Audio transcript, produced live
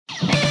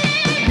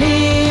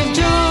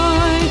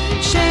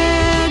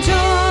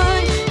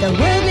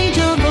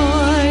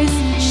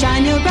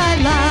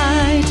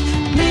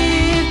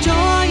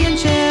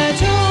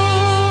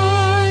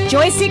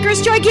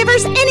seekers, joy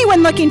givers,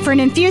 anyone looking for an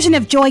infusion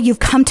of joy, you've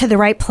come to the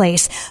right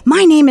place.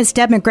 My name is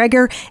Deb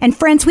McGregor, and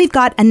friends, we've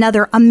got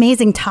another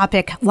amazing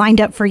topic lined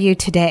up for you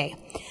today.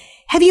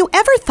 Have you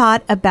ever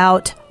thought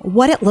about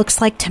what it looks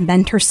like to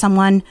mentor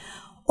someone?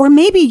 Or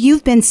maybe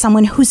you've been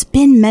someone who's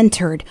been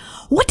mentored.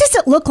 What does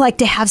it look like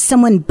to have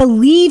someone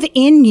believe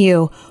in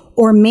you?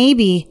 Or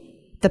maybe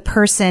the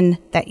person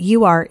that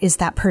you are is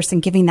that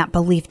person giving that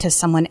belief to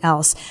someone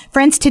else.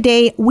 Friends,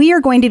 today we are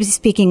going to be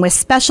speaking with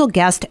special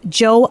guest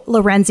Joe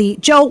Lorenzi.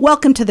 Joe,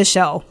 welcome to the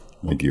show.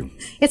 Thank you.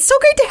 It's so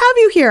great to have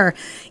you here.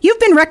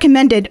 You've been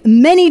recommended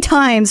many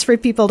times for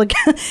people to,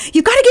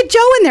 you got to get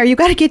Joe in there. You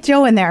got to get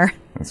Joe in there.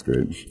 That's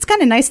great. It's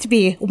kind of nice to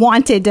be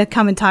wanted to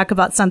come and talk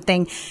about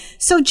something.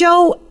 So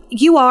Joe,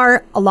 you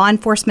are a law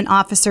enforcement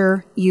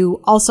officer.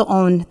 You also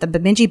own the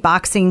Bemidji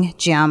Boxing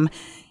Gym.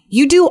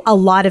 You do a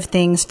lot of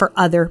things for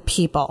other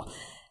people.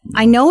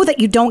 I know that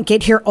you don't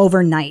get here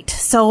overnight.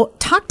 So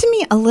talk to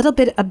me a little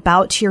bit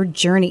about your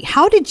journey.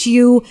 How did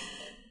you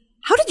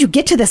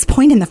get to this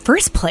point in the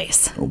first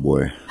place? Oh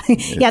boy.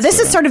 Yeah, this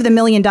is sort of the $1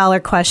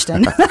 million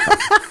question.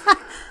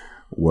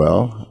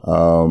 Well,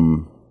 I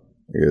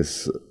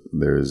guess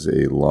there's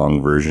a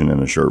long version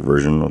and a short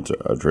version. I'll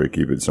try to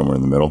keep it somewhere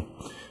in the middle.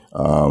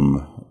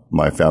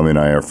 My family and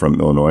I are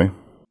from Illinois.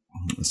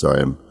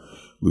 Sorry, I'm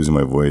losing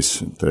my voice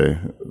today,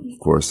 of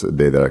course, the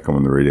day that I come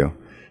on the radio.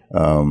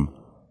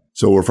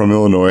 So we're from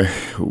Illinois.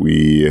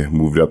 We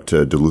moved up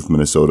to Duluth,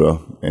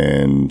 Minnesota,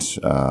 and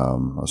I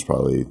was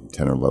probably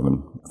 10 or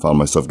 11. I found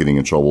myself getting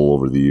in trouble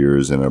over the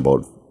years, and at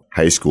about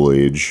high school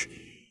age,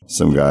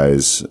 some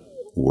guys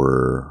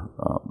were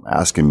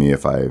asking me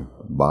if I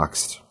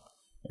boxed,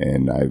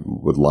 and I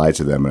would lie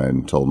to them,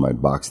 and I told them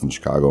I'd boxed in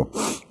Chicago,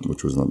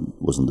 which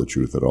wasn't the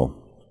truth at all.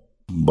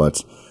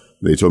 But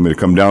they told me to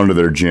come down to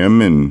their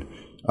gym and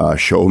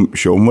show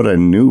them what I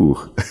knew,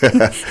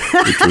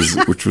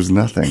 which was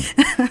nothing.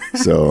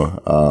 So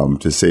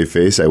to save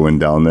face, I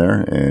went down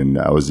there, and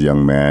I was a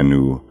young man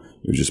it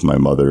was just my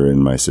mother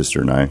and my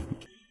sister and I.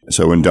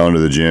 So I went down to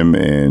the gym,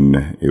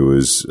 and it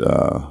was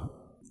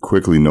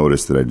quickly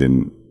noticed that I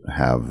didn't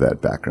have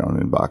that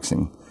background in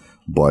boxing.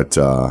 But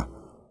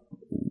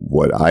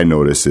what I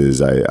noticed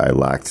is I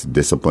lacked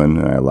discipline,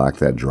 and I lacked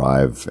that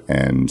drive.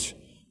 And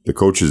the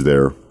coaches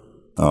there,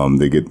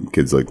 they get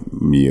kids like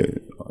me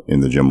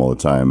in the gym all the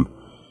time.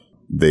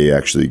 They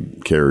actually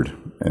cared,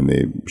 and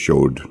they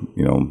showed,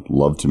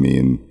 love to me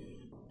and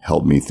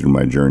helped me through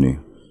my journey.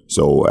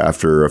 So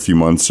after a few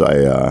months,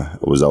 I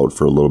was out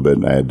for a little bit,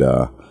 and I had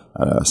a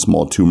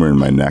small tumor in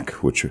my neck,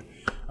 which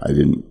I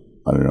don't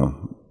know.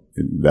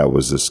 That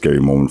was a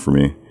scary moment for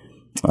me.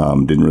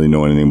 Didn't really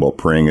know anything about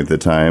praying at the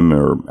time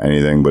or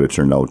anything, but it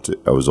turned out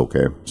I was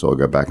okay. So I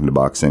got back into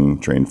boxing,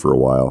 trained for a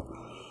while.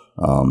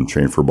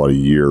 Trained for about a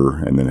year,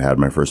 and then had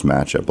my first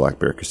match at Black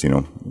Bear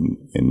Casino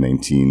in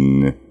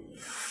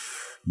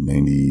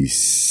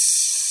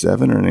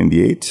 1997 or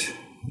 98,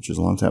 which is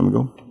a long time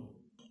ago.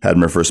 Had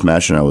my first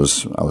match, and I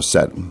was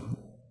set.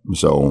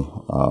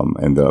 So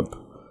ended up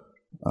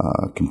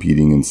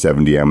competing in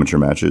 70 amateur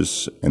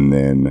matches, and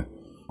then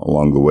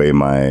along the way,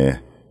 my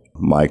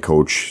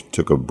coach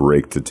took a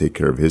break to take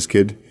care of his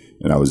kid,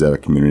 and I was at a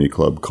community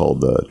club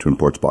called the Twin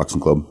Ports Boxing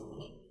Club.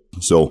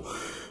 So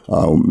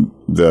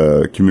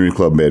the community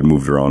club had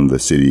moved around the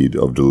city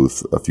of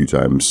Duluth a few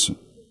times,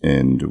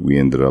 and we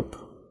ended up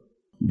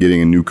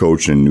getting a new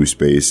coach in a new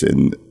space,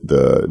 and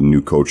the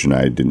new coach and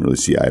I didn't really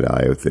see eye to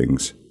eye with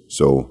things.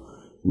 So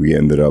we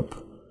ended up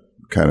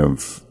kind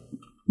of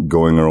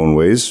going our own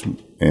ways,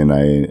 and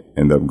I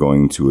ended up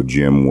going to a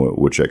gym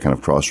which I kind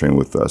of cross-trained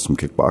with some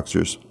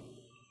kickboxers.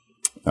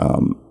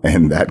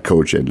 And that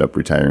coach ended up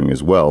retiring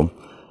as well.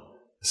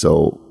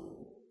 So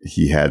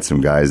he had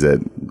some guys that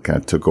kind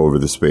of took over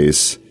the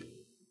space.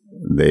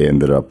 They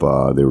ended up,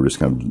 they were just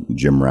kind of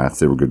gym rats.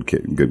 They were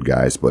good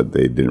guys, but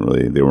they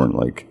weren't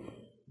like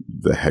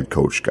the head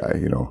coach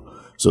guy,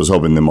 So I was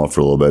helping them out for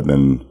a little bit.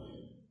 Then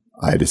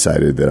I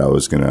decided that I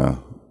was going to,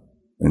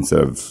 instead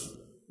of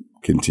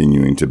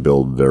continuing to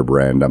build their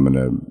brand, I'm going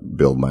to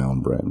build my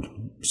own brand.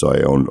 So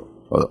I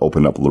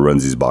opened up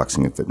Lorenzi's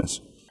Boxing and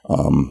Fitness.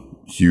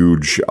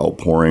 Huge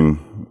outpouring.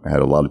 I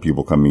had a lot of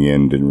people coming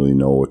in, didn't really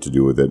know what to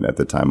do with it. At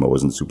the time, I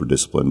wasn't super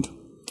disciplined.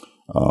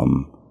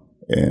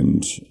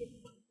 And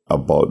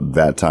about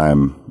that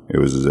time, it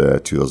was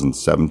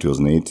 2007,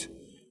 2008,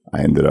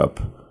 I ended up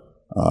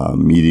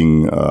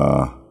meeting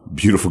a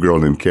beautiful girl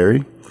named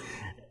Carrie,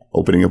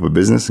 opening up a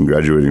business and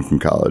graduating from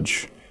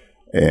college.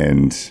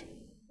 And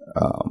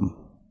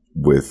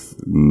with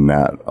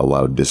not a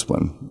lot of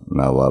discipline,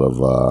 not a lot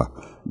of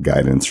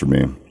guidance for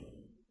me.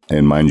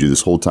 And mind you,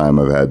 this whole time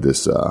I've had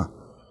this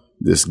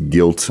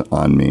guilt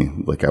on me,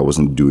 like I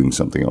wasn't doing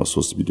something I was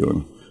supposed to be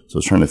doing. So I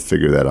was trying to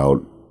figure that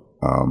out.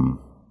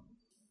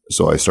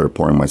 So I started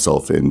pouring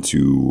myself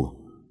into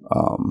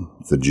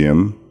the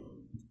gym,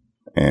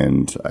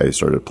 and I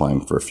started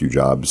applying for a few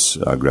jobs.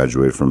 I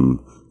graduated from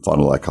Fond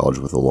du Lac College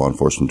with a law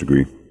enforcement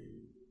degree.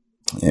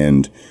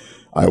 And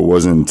I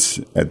wasn't,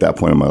 at that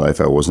point in my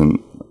life, I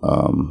wasn't,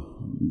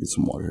 get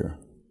some water here.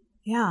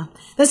 Yeah.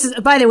 This is,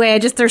 by the way,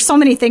 there's so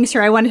many things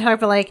here I want to talk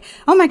about, like,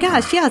 oh my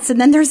gosh, yes. And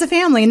then there's the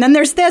family, and then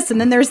there's this,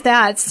 and then there's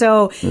that.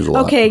 So,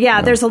 okay,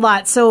 yeah, there's a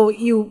lot. So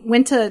you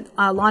went to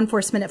law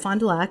enforcement at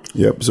Fond du Lac.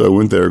 Yep. So I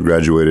went there,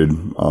 graduated.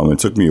 It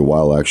took me a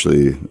while,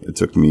 actually. It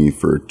took me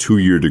for a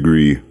 2-year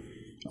degree.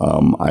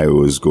 I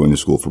was going to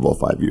school for about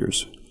 5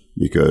 years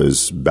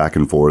because back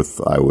and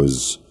forth,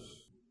 it's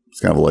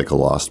kind of like a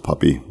lost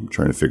puppy,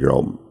 trying to figure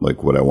out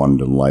like what I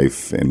wanted in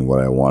life and what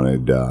I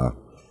wanted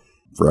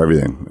for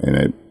everything.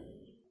 And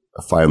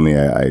finally,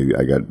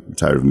 I got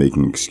tired of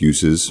making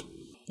excuses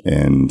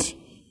and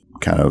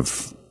kind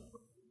of,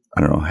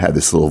 I don't know, had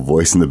this little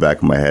voice in the back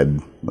of my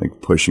head,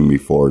 like pushing me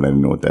forward. I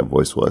didn't know what that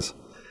voice was.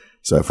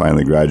 So I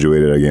finally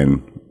graduated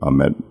again. I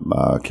met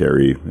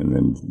Carrie, and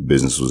then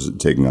business was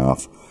taking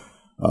off.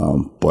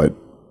 But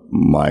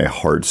my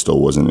heart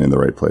still wasn't in the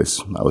right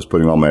place. I was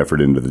putting all my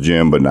effort into the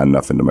gym, but not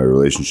enough into my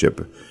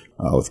relationship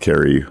with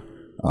Carrie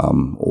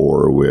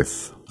or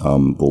with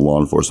the law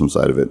enforcement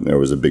side of it. And there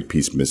was a big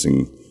piece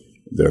missing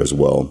there as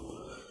well.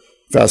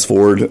 Fast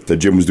forward, the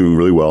gym was doing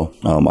really well.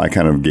 I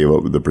kind of gave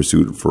up the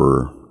pursuit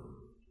for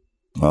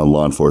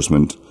law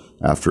enforcement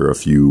after a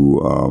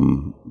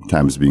few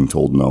times being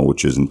told no,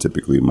 which isn't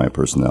typically my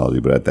personality.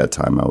 But at that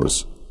time,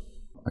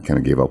 I kind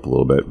of gave up a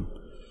little bit.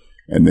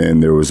 And then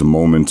there was a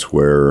moment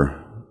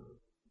where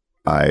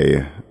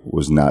I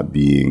was not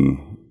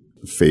being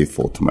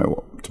faithful to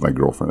my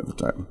girlfriend at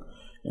the time.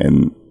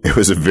 And it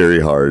was a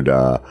very hard,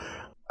 I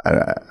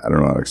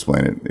don't know how to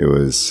explain it. It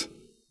was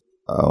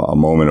a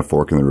moment, a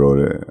fork in the road,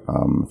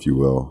 if you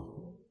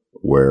will,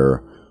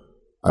 where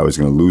I was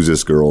going to lose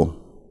this girl.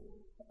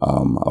 I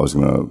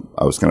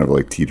was kind of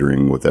like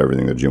teetering with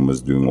everything. The gym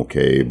was doing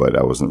okay, but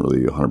I wasn't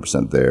really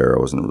 100% there.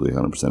 I wasn't really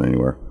 100%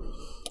 anywhere.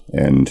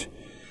 And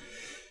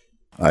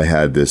I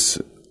had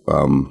this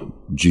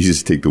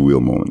Jesus take the wheel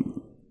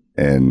moment.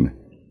 And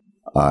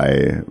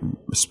I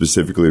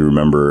specifically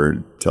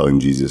remember telling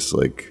Jesus,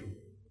 like,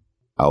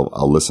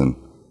 I'll listen.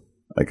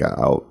 Like,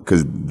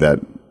 because that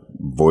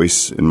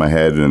voice in my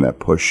head and that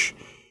push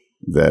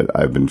that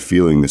I've been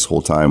feeling this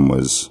whole time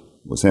was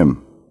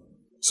him.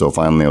 So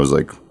finally I was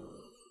like,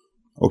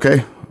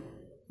 okay,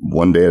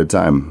 one day at a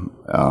time.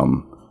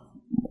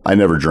 I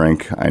never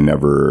drank. I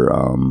never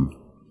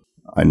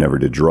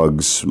did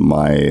drugs.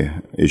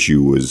 My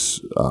issue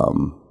was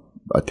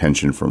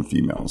attention from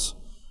females.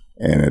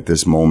 And at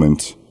this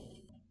moment,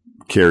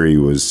 Carrie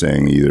was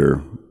saying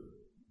either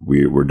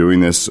we're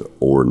doing this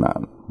or we're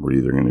not. We're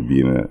either going to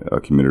be in a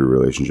committed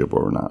relationship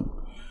or we're not.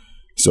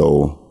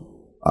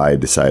 So I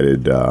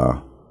decided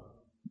to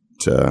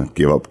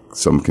give up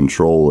some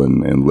control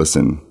and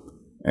listen.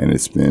 And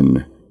it's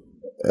been,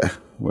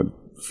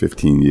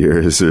 15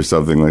 years or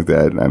something like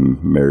that. I'm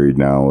married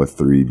now with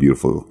 3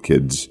 beautiful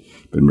kids.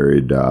 Been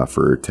married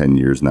for 10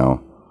 years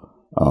now.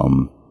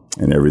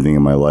 And everything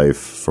in my life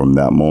from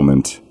that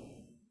moment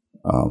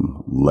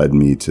led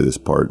me to this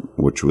part,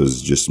 which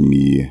was just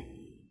me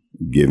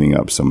giving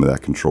up some of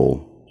that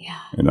control. Yeah.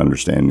 And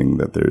understanding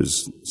that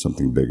there's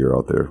something bigger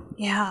out there.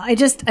 Yeah.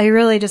 I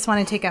really just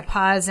want to take a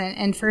pause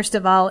and first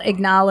of all,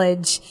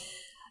 acknowledge,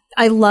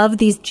 I love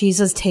these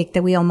Jesus take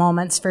the wheel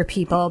moments for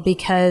people,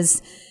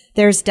 because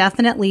there's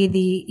definitely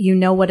you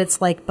know what it's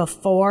like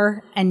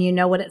before and you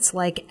know what it's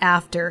like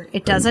after.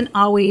 It doesn't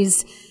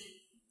always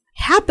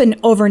happen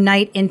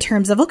overnight in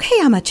terms of, okay,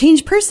 I'm a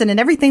changed person and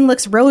everything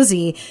looks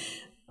rosy,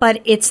 but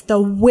it's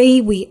the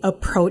way we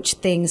approach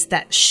things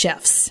that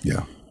shifts.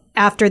 Yeah.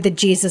 After the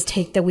Jesus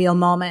take the wheel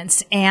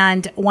moments.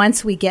 And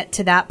once we get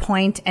to that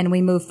point and we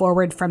move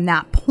forward from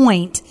that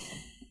point,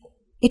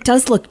 it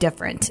does look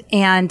different.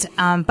 And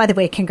by the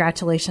way,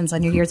 congratulations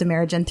on your years of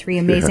marriage and 3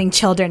 amazing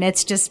children.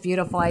 It's just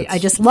beautiful. I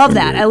just love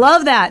that. I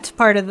love that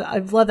part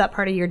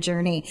of your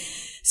journey.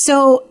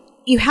 So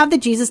you have the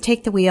Jesus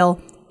take the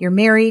wheel. You're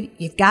married.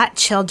 You've got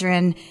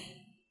children.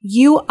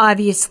 You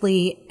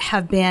obviously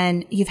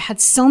you've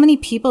had so many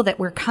people that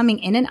were coming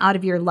in and out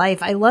of your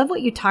life. I love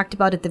what you talked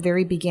about at the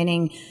very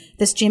beginning,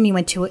 this gym you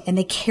went to, and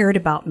they cared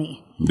about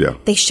me. Yeah.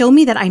 They showed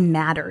me that I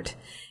mattered.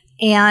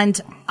 And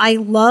I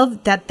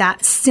love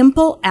that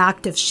simple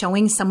act of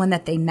showing someone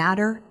that they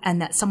matter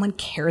and that someone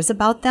cares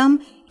about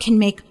them can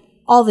make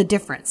all the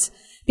difference.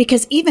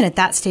 Because even at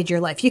that stage of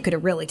your life, you could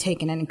have really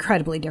taken an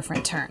incredibly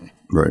different turn.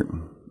 Right.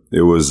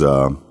 It was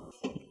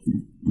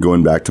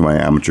going back to my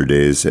amateur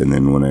days, and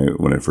then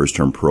when I first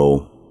turned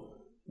pro,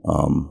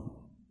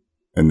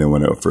 and then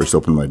when I first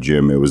opened my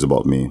gym, it was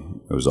about me.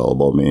 It was all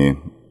about me.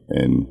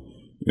 And,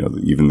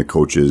 even the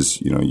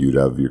coaches, you'd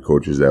have your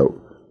coaches that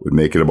would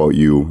make it about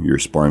you, your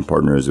sparring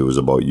partners, it was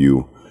about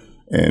you.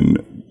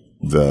 And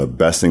the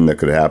best thing that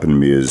could happen to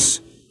me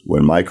is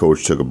when my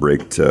coach took a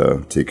break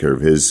to take care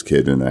of his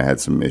kid, and I had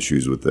some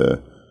issues with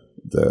the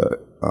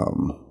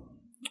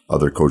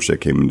other coach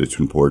that came into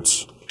Twin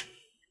Ports,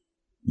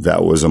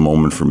 that was a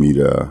moment for me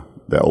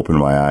that opened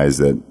my eyes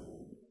that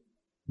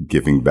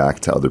giving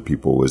back to other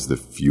people was the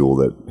fuel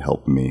that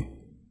helped me.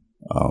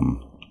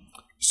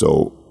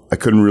 So I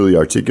couldn't really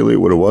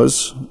articulate what it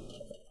was.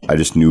 I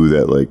just knew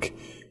that, like,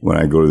 when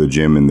I go to the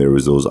gym and there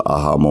was those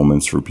aha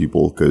moments for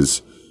people,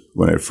 because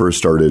when I first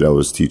started, I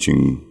was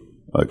teaching,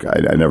 like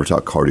I never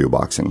taught cardio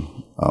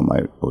boxing.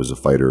 I was a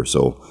fighter,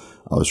 so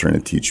I was trying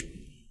to teach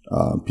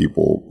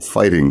people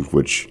fighting,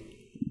 which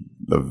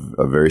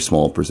a very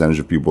small percentage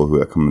of people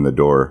who come in the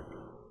door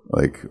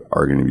like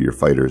are going to be your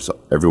fighters.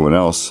 Everyone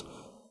else,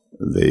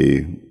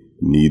 they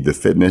need the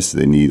fitness,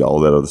 they need all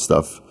that other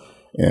stuff.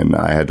 And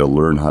I had to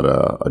learn how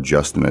to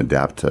adjust and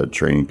adapt to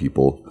training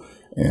people.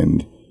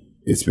 And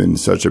it's been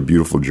such a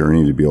beautiful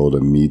journey to be able to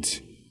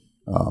meet,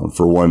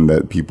 for one,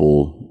 that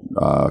people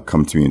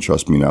come to me and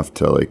trust me enough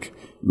to like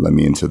let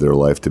me into their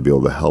life to be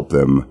able to help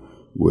them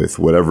with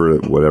whatever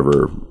it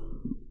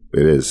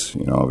is.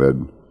 You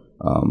know,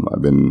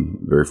 I've been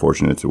very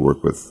fortunate to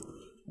work with,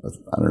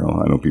 I don't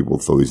know, I know people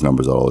throw these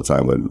numbers out all the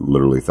time, but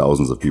literally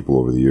thousands of people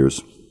over the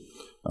years.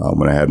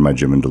 When I had my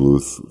gym in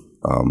Duluth,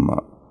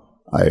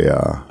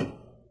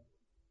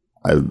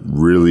 I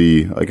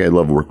really, like, I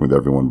love working with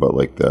everyone, but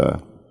like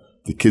the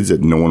kids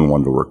that no one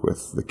wanted to work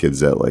with, the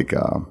kids that like,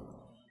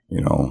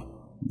 you know,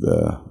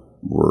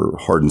 were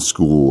hard in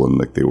school and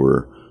like they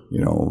were, you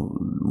know,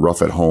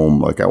 rough at home.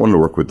 Like I wanted to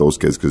work with those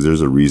kids because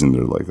there's a reason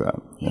they're like that,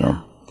 you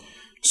know?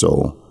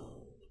 So,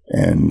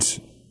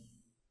 and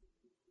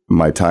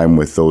my time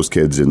with those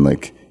kids and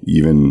like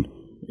even,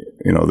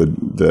 you know,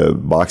 the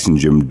boxing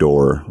gym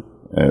door,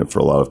 and for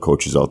a lot of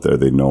coaches out there,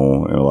 they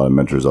know, and a lot of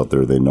mentors out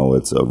there, they know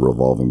it's a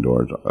revolving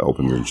door. It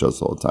opens and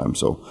shuts all the time.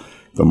 So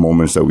the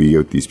moments that we get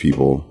with these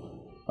people,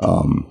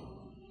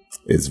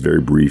 it's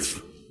very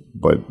brief,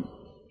 but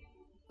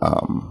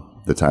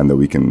the time that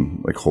we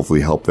can like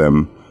hopefully help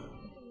them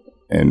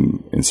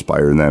and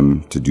inspire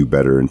them to do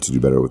better and to do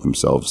better with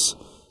themselves,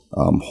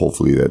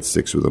 hopefully that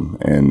sticks with them.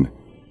 And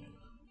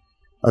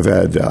I've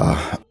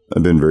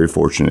been very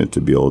fortunate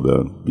to be able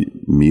to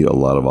meet a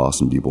lot of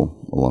awesome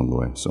people along the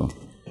way. So,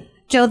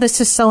 Joe,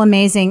 this is so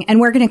amazing. And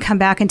we're going to come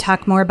back and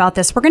talk more about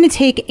this. We're going to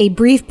take a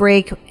brief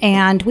break,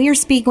 and we are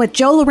speaking with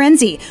Joe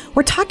Lorenzi.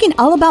 We're talking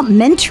all about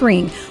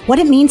mentoring, what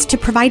it means to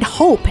provide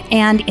hope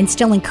and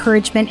instill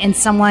encouragement in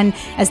someone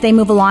as they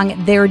move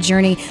along their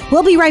journey.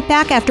 We'll be right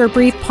back after a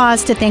brief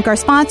pause to thank our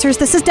sponsors.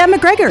 This is Deb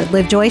McGregor,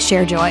 Live Joy,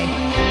 Share Joy.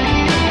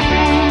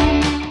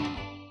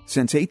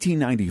 Since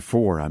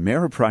 1894,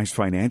 Ameriprise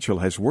Financial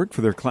has worked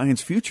for their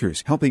clients'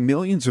 futures, helping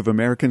millions of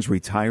Americans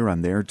retire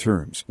on their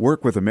terms.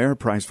 Work with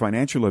Ameriprise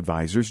Financial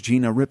Advisors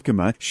Gina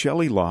Ripkema,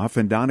 Shelley Loff,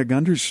 and Donna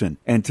Gunderson,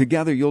 and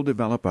together you'll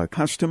develop a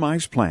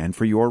customized plan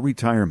for your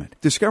retirement.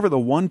 Discover the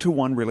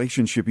one-to-one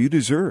relationship you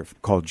deserve.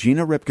 Call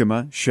Gina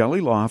Ripkema,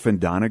 Shelley Loff, and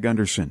Donna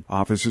Gunderson.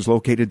 Office is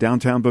located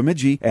downtown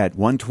Bemidji at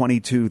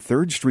 122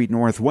 3rd Street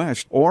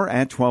Northwest or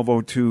at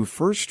 1202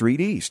 1st Street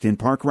East in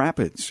Park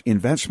Rapids.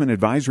 Investment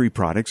advisory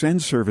products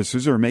and services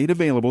are made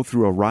available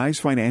through Arise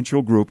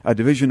Financial Group, a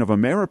division of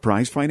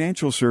Ameriprise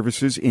Financial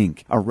Services,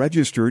 Inc., a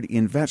registered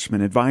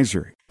investment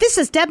advisor. This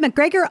is Deb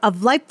McGregor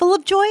of Life Full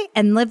of Joy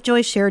and Live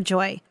Joy, Share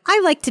Joy. I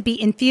like to be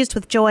infused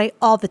with joy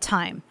all the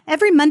time.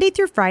 Every Monday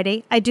through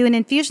Friday, I do an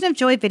Infusion of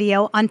Joy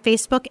video on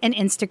Facebook and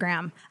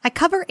Instagram. I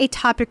cover a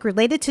topic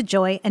related to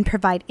joy and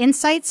provide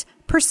insights,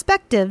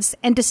 perspectives,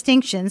 and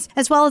distinctions,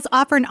 as well as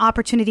offer an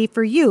opportunity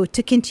for you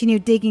to continue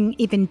digging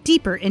even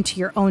deeper into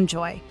your own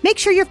joy. Make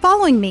sure you're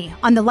following me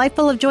on the Life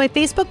Full of Joy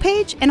Facebook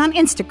page and on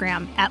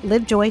Instagram at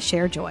Live Joy,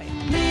 Share Joy.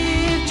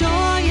 Live joy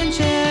and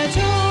share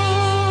joy.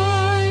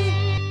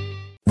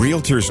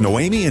 Realtors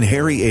Noemi and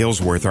Harry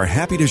Aylesworth are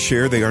happy to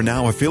share they are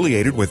now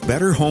affiliated with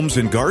Better Homes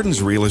and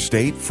Gardens Real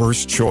Estate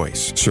First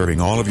Choice,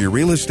 serving all of your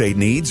real estate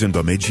needs in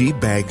Bemidji,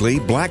 Bagley,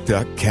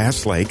 Blackduck,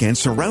 Cass Lake, and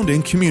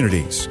surrounding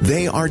communities.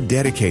 They are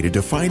dedicated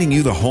to finding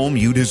you the home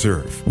you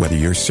deserve. Whether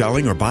you're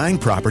selling or buying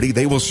property,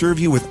 they will serve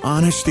you with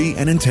honesty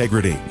and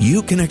integrity.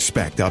 You can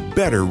expect a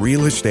better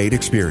real estate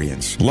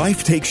experience.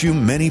 Life takes you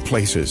many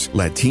places.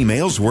 Let Team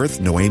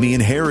Aylesworth, Noemi,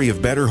 and Harry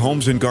of Better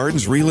Homes and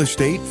Gardens Real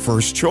Estate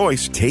First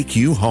Choice take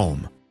you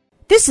home.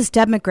 This is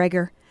Deb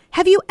McGregor.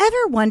 Have you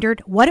ever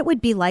wondered what it would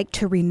be like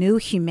to renew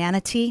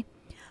humanity?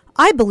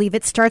 I believe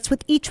it starts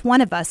with each one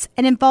of us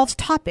and involves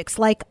topics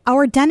like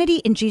our identity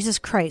in Jesus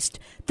Christ,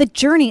 the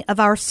journey of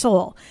our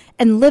soul,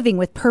 and living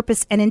with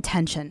purpose and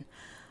intention.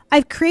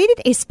 I've created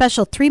a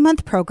special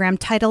 3-month program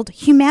titled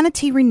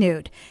Humanity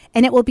Renewed,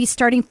 and it will be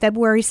starting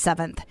February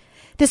 7th.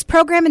 This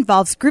program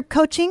involves group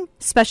coaching,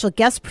 special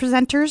guest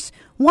presenters,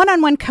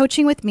 one-on-one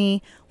coaching with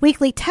me,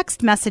 weekly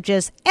text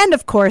messages, and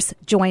of course,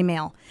 Joy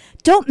Mail.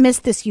 Don't miss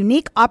this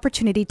unique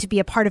opportunity to be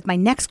a part of my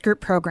next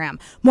group program.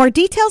 More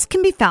details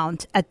can be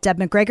found at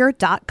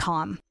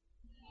debmcgregor.com.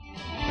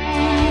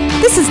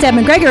 This is Deb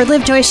McGregor,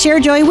 Live Joy, Share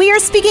Joy. We are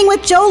speaking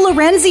with Joe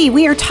Lorenzi.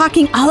 We are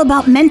talking all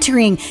about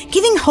mentoring,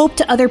 giving hope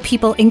to other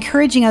people,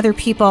 encouraging other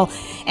people.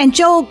 And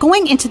Joe,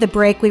 going into the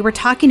break, we were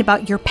talking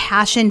about your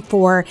passion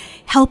for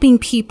helping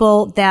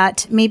people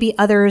that maybe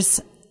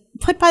others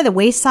put by the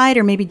wayside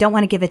or maybe don't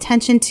want to give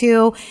attention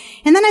to.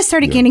 And then I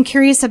started getting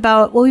curious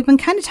about, well, we've been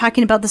kind of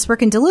talking about this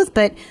work in Duluth,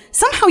 but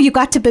somehow you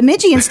got to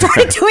Bemidji and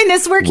started doing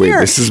this work Wait,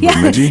 here. This is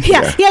Bemidji?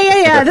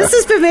 Yeah. This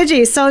is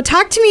Bemidji. So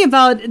talk to me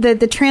about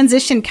the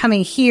transition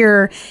coming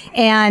here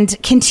and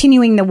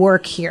continuing the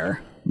work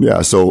here.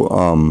 Yeah, so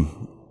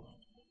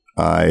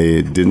I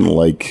didn't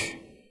like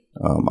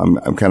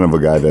I'm kind of a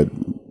guy that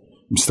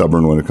I'm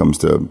stubborn when it comes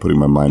to putting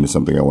my mind to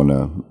something. I want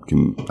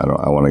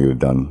to get it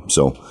done.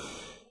 So,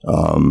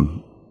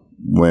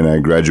 when I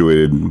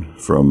graduated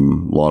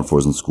from law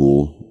enforcement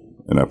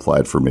school and I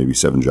applied for maybe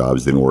 7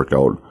 jobs, didn't work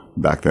out.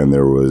 Back then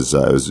it was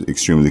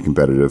extremely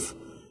competitive.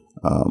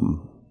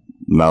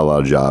 Not a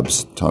lot of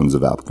jobs, tons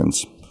of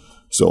applicants.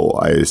 So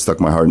I stuck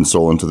my heart and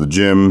soul into the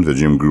gym. The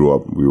gym grew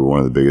up. We were one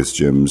of the biggest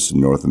gyms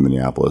north of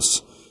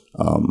Minneapolis.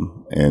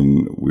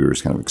 And we were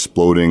just kind of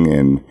exploding.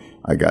 And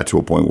I got to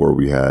a point where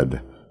we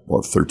had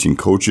about 13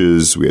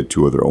 coaches. We had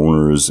 2 other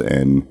owners,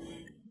 and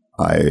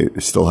I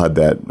still had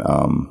that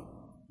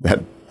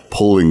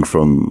pulling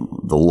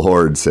from the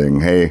Lord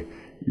saying, hey,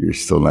 you're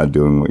still not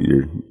doing what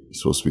you're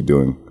supposed to be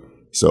doing.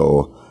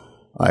 So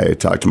I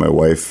talked to my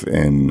wife,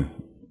 and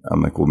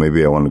I'm like, well,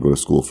 maybe I want to go to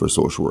school for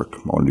social work.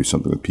 I want to do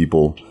something with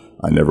people.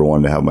 I never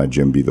wanted to have my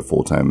gym be the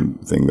full-time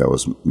thing that I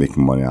was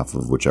making money off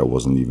of, which I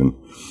wasn't even.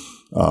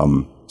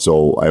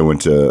 So I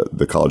went to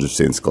the College of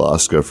St.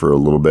 Scholastica for a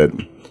little bit,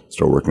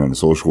 started working on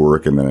social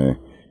work, and then I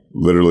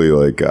literally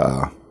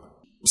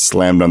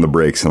slammed on the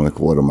brakes, and I'm like,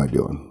 what am I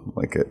doing?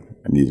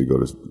 I need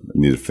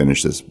to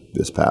finish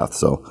this path.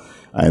 So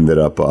I ended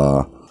up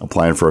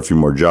applying for a few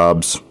more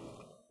jobs,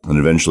 and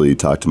eventually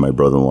talked to my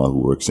brother-in-law who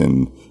works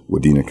in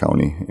Wadena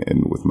County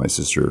and with my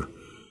sister.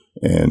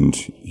 And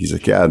he's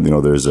like, yeah,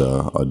 there's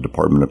a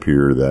department up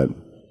here that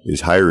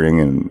is hiring,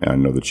 and I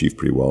know the chief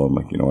pretty well. I'm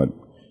like, you know what?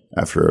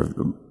 After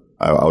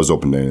I was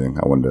open to anything.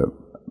 I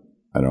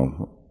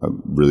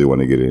really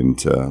want to get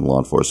into law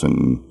enforcement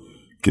and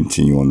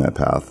continue on that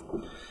path.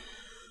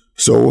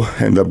 So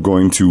I ended up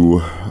going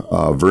to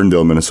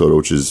Verndale, Minnesota,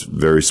 which is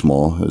very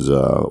small. There's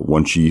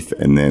 1 chief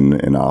and then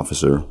an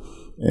officer.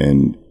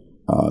 And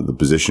the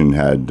position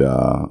had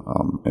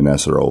an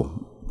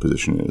SRO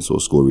position, so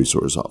a school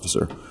resource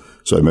officer.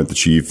 So I met the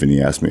chief, and he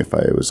asked me if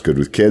I was good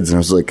with kids. And I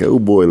was like, oh,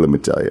 boy, let me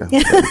tell you.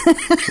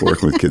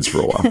 Working with kids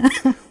for a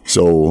while.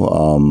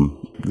 So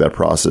that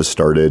process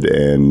started,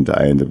 and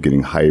I ended up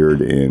getting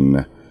hired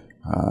in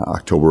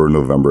October or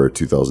November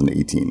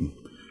 2018.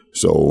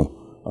 So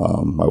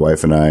my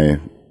wife and I,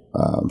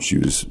 she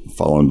was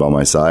following by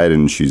my side,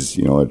 and she's,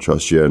 I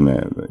trust you and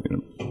I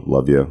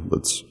love you.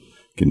 Let's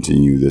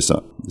continue this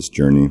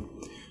journey.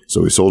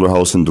 So we sold our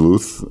house in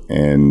Duluth,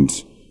 and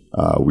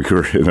we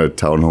were in a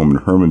townhome in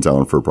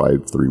Hermantown for probably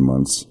 3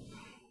 months,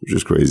 which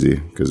is crazy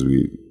because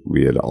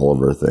we had all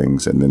of our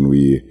things. And then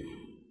we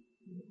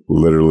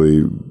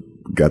literally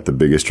got the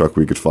biggest truck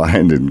we could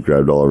find and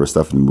grabbed all of our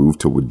stuff and moved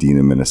to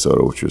Wadena,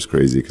 Minnesota, which was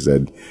crazy because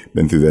I'd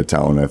been through that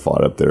town. I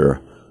fought up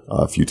there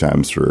a few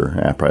times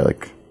probably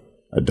like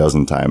a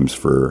dozen times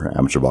for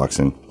amateur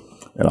boxing.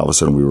 And all of a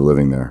sudden we were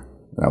living there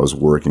and I was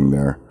working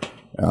there.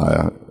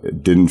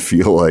 It didn't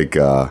feel like,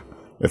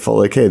 it felt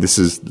like, hey, this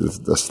is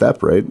the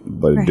step, right?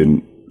 But it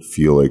didn't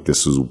feel like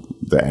this was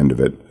the end of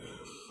it.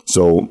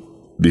 So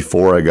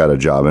before I got a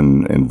job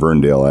in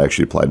Verndale, I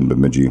actually applied in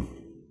Bemidji.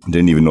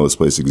 Didn't even know this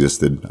place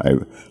existed.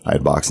 I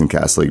had boxed in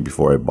Cass Lake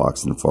before. I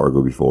boxed in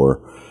Fargo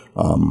before.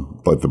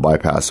 But the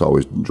bypass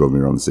always drove me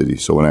around the city.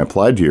 So when I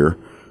applied here,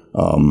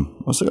 I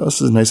was like, oh,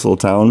 this is a nice little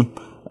town.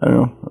 I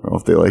don't know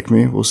if they like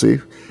me. We'll see.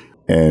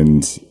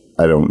 And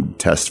I don't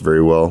test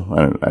very well.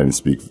 I didn't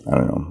speak. I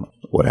don't know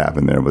what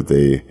happened there, but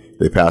they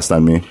passed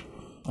on me.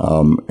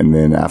 And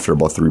then after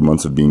about 3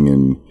 months of being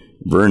in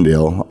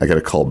Verndale, I got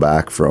a call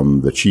back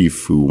from the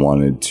chief who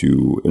wanted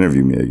to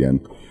interview me again.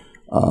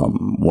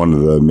 One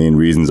of the main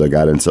reasons I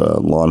got into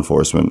law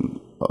enforcement,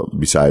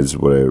 besides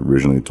what I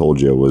originally told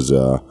you, was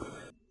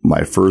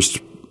my first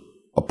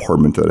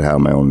apartment that I had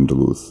on my own in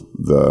Duluth.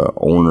 The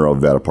owner of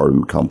that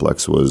apartment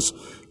complex was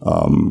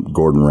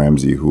Gordon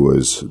Ramsey, who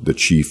was the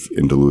chief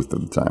in Duluth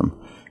at the time.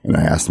 And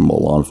I asked him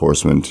about law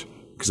enforcement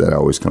because I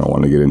always kind of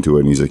wanted to get into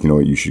it. And he's like, you know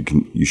what, you should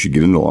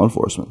get into law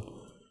enforcement.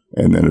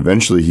 And then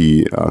eventually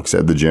he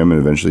said the gym, and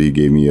eventually he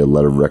gave me a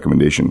letter of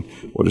recommendation.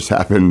 What has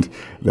happened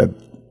that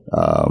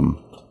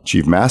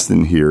Chief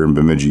Maston here in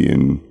Bemidji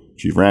and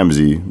Chief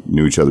Ramsey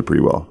knew each other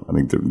pretty well. I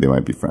think they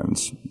might be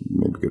friends,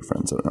 maybe good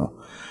friends. I don't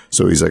know.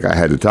 So he's like, I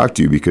had to talk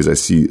to you because I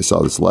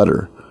saw this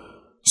letter.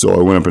 So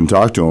I went up and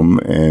talked to him,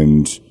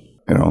 and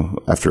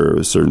after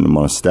a certain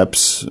amount of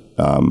steps,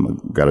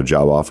 got a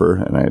job offer.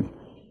 And I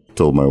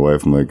told my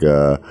wife, I'm like,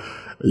 are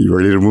you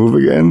ready to move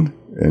again?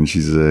 And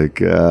she's like,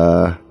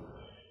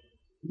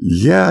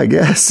 yeah, I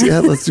guess. Yeah,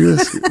 let's do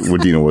this.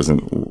 Wadena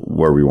wasn't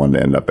where we wanted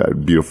to end up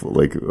at. Beautiful,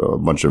 like a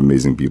bunch of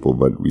amazing people,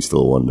 but we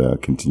still wanted to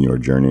continue our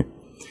journey.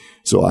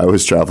 So I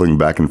was traveling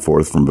back and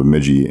forth from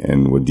Bemidji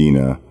and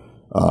Wadena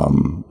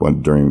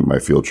during my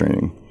field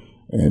training,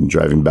 and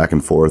driving back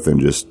and forth,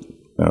 and just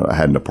I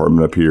had an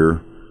apartment up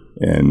here,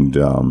 and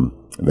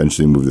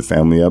eventually moved the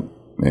family up,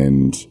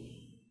 and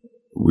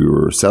we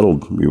were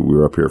settled. We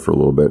were up here for a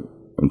little bit,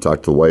 and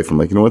talked to the wife. I'm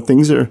like, you know what,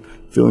 things are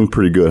feeling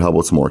pretty good. How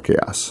about some more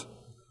chaos?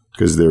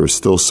 Because there was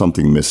still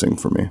something missing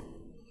for me.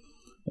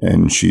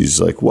 And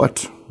she's like,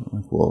 what?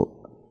 I'm like, well,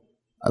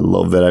 I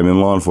love that I'm in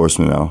law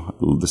enforcement now.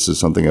 This is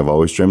something I've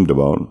always dreamed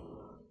about,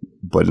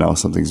 but now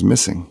something's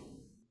missing.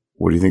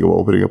 What do you think about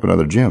opening up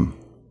another gym?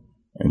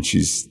 And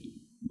she's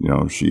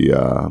she,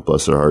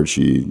 bless her heart,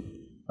 she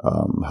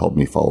helped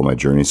me follow my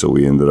journey. So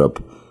we ended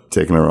up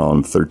taking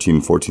around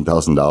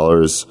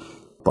 $14,000,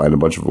 buying a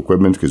bunch of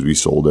equipment because we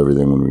sold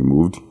everything when we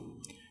moved,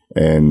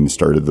 and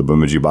started the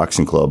Bemidji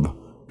Boxing Club.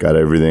 Got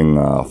everything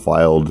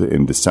filed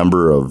in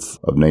December of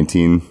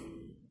 19.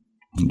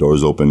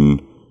 Doors open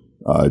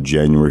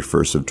January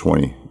 1st of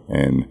 20.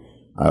 And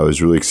I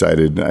was really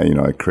excited.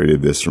 I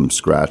created this from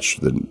scratch.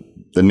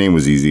 The name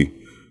was easy,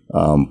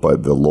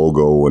 but the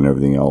logo and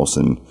everything else,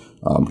 and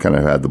kind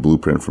of had the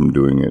blueprint from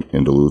doing it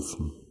in Duluth.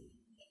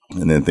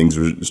 And then things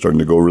were starting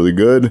to go really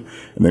good.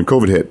 And then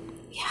COVID hit.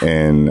 Yeah.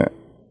 And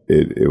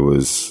it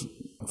was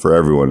for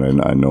everyone.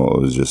 And I know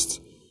it was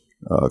just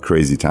a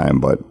crazy time,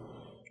 but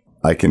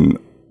I can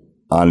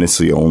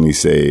honestly only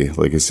say,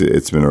 like I said,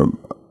 it's been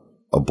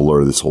a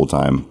blur this whole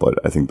time, but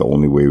I think the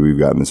only way we've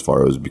gotten this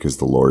far is because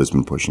the Lord has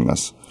been pushing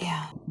us.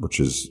 Yeah. Which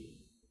is,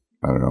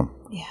 I don't know.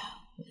 Yeah.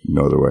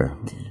 No other way.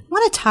 I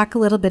want to talk a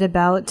little bit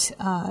about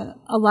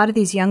a lot of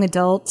these young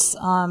adults,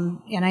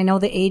 and I know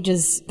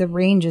the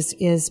range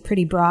is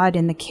pretty broad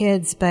in the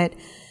kids, but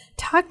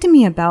talk to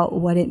me about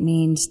what it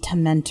means to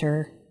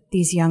mentor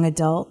these young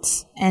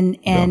adults and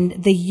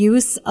the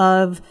use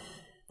of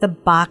the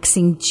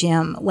boxing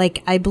gym.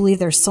 Like, I believe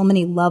there's so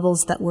many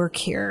levels that work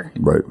here.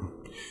 Right.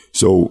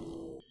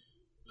 So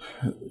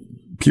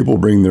people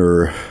bring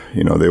their,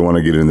 they want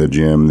to get in the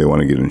gym, they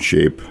want to get in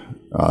shape,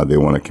 they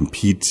want to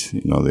compete,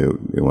 they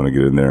want to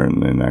get in there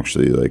and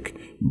actually like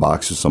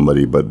box with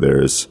somebody, but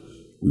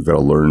we've got to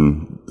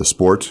learn the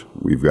sport.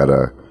 We've got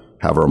to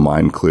have our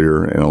mind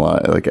clear, and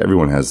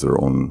everyone has their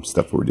own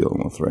stuff we're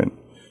dealing with, right?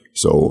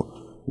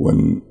 So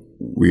when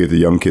we get the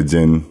young kids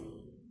in,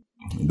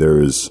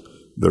 there's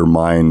their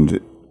mind.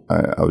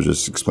 I was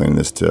just explaining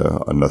this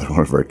to another one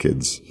of our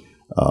kids.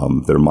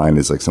 Their mind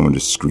is like someone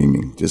just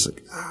screaming, just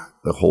like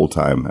the whole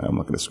time. I'm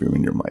not going to scream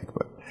in your mic,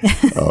 but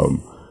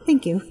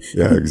thank you.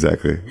 Yeah,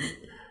 exactly.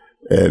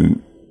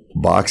 And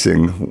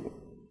boxing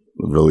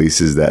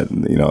releases that,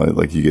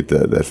 like you get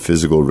that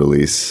physical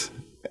release,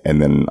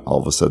 and then all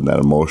of a sudden that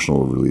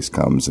emotional release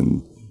comes,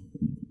 and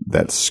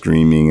that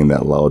screaming and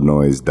that loud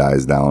noise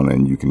dies down,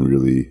 and you can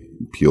really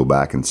peel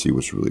back and see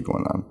what's really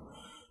going on.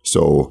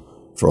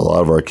 So for a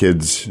lot of our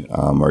kids,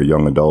 our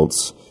young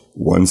adults,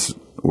 once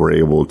we're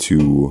able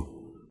to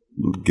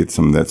get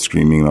some of that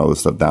screaming and all this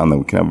stuff down, then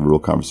we can have a real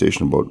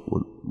conversation about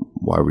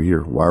why are we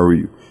here? Why are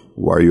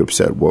you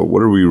upset?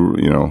 What are we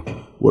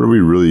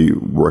really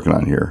working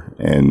on here?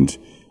 And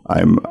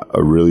I'm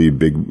a really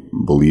big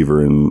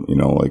believer in,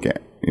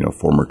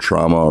 former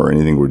trauma or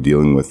anything we're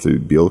dealing with, to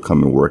be able to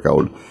come and work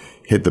out,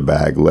 hit the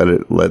bag, let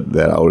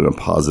that out in a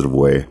positive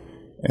way.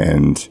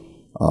 And,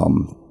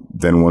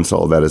 then once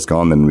all that is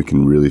gone, then we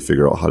can really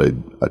figure out how to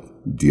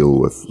deal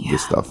with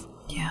this stuff.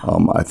 Yeah.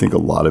 I think a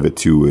lot of it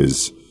too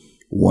is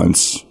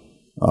once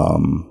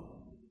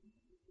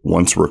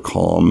we're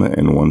calm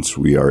and once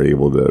we are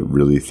able to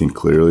really think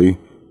clearly,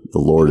 the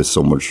Lord is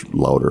so much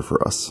louder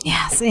for us.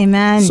 Yes.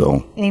 Amen.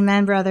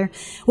 Amen, brother.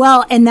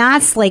 Well, and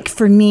that's like,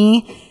 for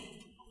me,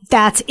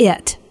 that's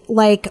it.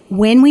 Like,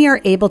 when we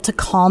are able to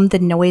calm the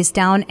noise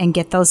down and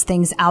get those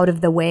things out of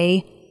the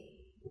way,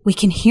 we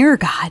can hear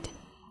God.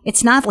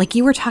 It's not like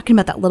you were talking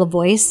about that little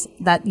voice,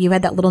 that you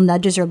had that little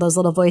nudges or those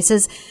little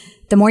voices.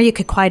 The more you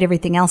could quiet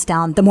everything else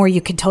down, the more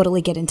you could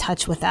totally get in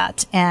touch with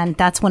that. And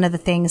that's one of the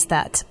things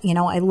that,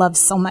 I love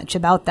so much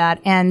about that.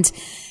 And,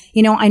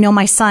 I know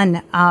my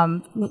son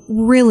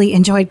really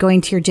enjoyed going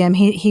to your gym.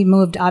 He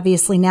moved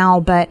obviously now,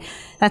 but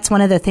that's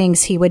one of the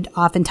things he would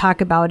often talk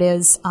about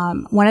is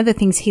one of the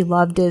things he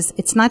loved is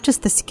it's not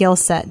just the skill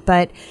set,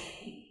 but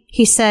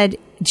he said,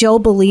 Joe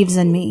believes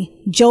in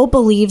me. Joe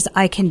believes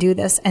I can do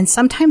this. And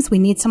sometimes we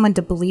need someone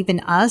to believe in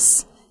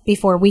us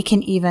before we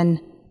can even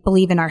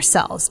believe in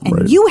ourselves. And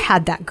right. You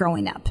had that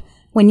growing up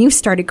when you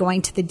started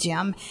going to the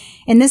gym.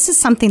 And this is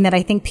something that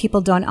I think people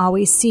don't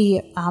always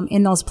see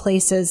in those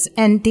places.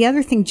 And the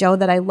other thing, Joe,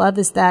 that I love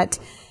is that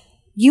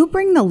you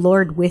bring the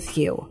Lord with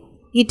you.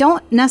 You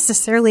don't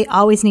necessarily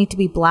always need to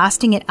be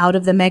blasting it out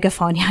of the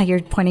megaphone. Yeah,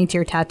 you're pointing to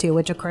your tattoo,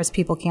 which of course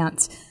people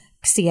can't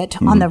see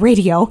it on the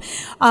radio.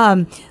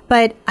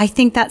 But I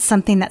think that's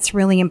something that's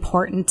really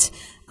important.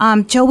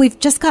 Joe, we've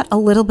just got a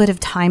little bit of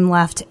time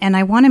left, and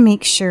I want to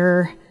make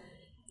sure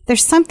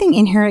there's something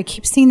in here. I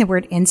keep seeing the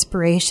word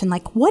inspiration.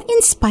 Like, what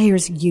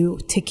inspires you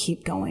to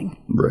keep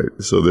going? Right.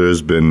 So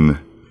there's been,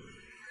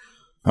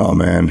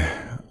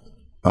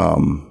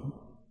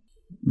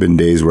 been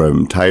days where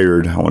I'm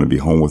tired. I want to be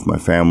home with my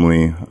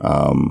family.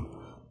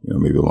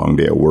 Maybe a long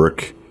day at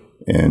work,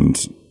 and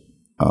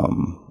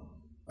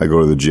I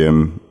go to the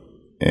gym,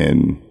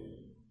 and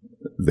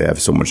they have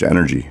so much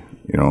energy,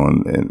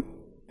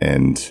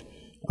 and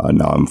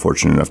now I'm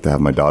fortunate enough to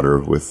have my daughter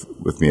with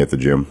me at the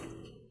gym.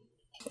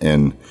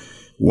 And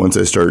once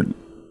I start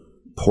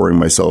pouring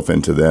myself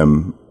into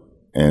them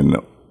and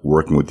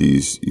working with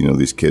these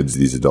kids,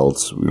 these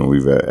adults,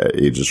 we've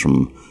ages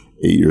from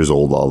 8 years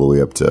old all the way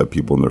up to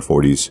people in their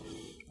 40s.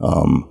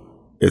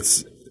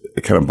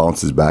 It kind of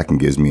bounces back and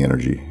gives me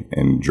energy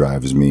and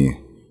drives me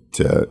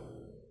to,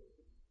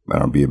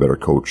 be a better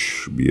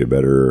coach, be a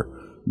better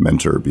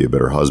mentor, be a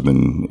better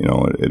husband.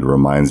 It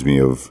reminds me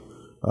of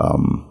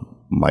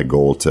my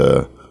goal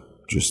to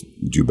just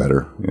do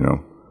better,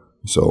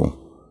 So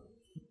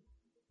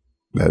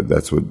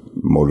that's what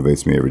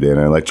motivates me every day.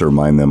 And I like to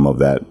remind them of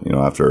that,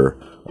 after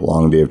a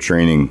long day of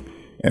training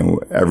and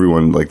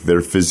everyone, like,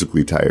 they're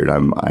physically tired.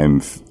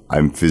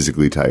 I'm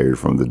physically tired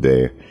from the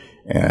day.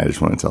 And I just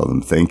want to tell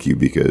them thank you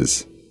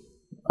because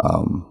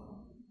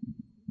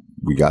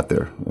we got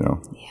there, Yeah.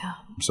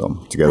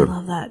 So together.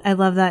 I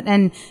love that.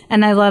 And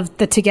I love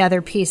the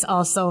together piece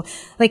also.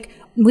 Like,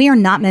 we are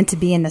not meant to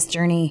be in this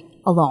journey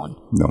alone.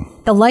 No.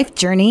 The life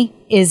journey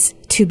is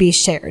to be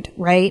shared,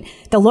 right?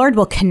 The Lord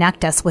will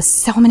connect us with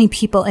so many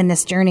people in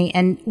this journey.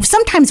 And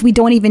sometimes we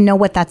don't even know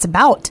what that's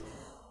about.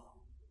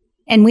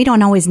 And we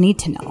don't always need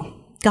to know.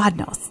 God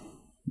knows.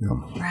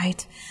 Yeah.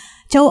 Right.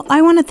 Joe,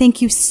 I want to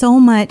thank you so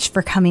much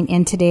for coming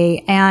in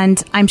today. And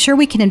I'm sure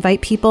we can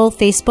invite people.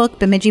 Facebook,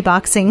 Bemidji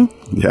Boxing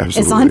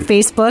is on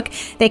Facebook.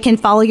 They can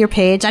follow your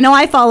page. I know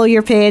I follow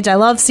your page. I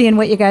love seeing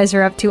what you guys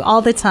are up to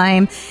all the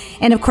time.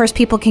 And of course,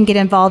 people can get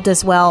involved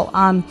as well.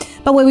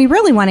 But what we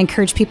really want to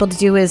encourage people to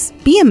do is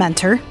be a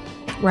mentor,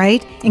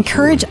 right?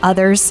 Encourage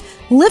others,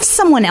 lift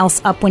someone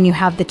else up when you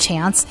have the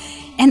chance,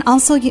 and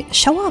also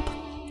show up.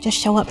 Just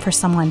show up for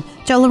someone.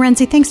 Joe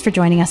Lorenzi, thanks for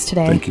joining us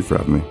today. Thank you for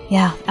having me.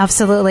 Yeah,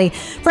 absolutely.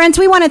 Friends,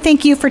 we want to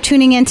thank you for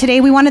tuning in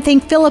today. We want to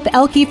thank Philip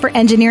Elke for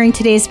engineering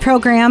today's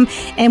program.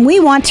 And we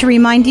want to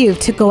remind you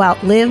to go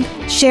out, live,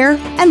 share,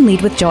 and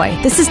lead with joy.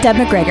 This is Deb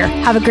McGregor.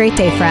 Have a great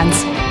day,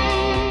 friends.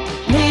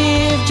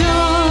 Live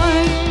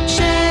joy,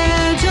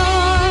 share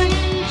joy,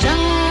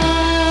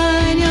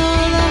 shine your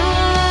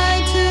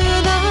light to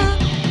the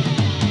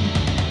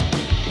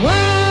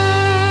world.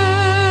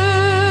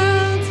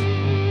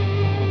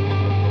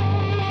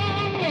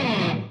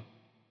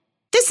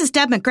 This is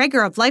Deb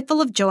McGregor of Life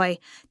Full of Joy.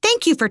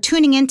 Thank you for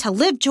tuning in to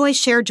Live Joy,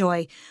 Share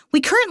Joy.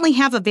 We currently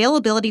have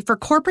availability for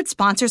corporate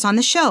sponsors on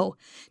the show.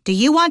 Do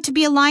you want to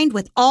be aligned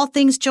with all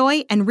things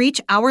joy and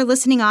reach our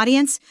listening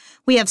audience?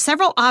 We have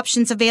several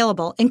options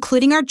available,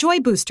 including our Joy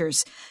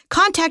Boosters.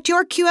 Contact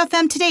your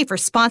QFM today for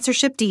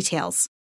sponsorship details.